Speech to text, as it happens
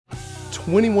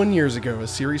21 years ago, a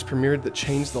series premiered that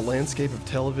changed the landscape of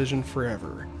television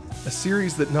forever. A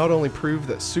series that not only proved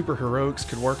that superheroics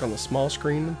could work on the small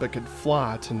screen, but could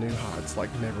fly to new heights like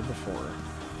never before.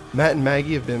 Matt and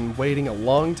Maggie have been waiting a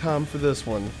long time for this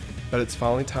one, but it's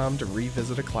finally time to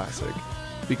revisit a classic,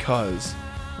 because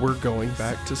we're going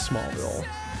back to Smallville.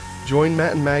 Join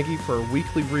Matt and Maggie for a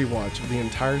weekly rewatch of the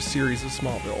entire series of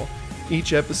Smallville.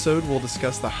 Each episode will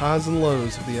discuss the highs and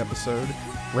lows of the episode,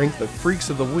 rank the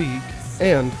freaks of the week,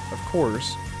 and, of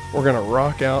course, we're gonna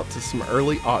rock out to some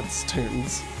early aughts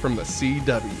tunes from the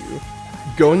CW.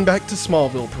 Going Back to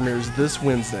Smallville premieres this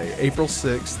Wednesday, April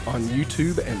 6th on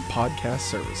YouTube and podcast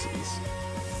services.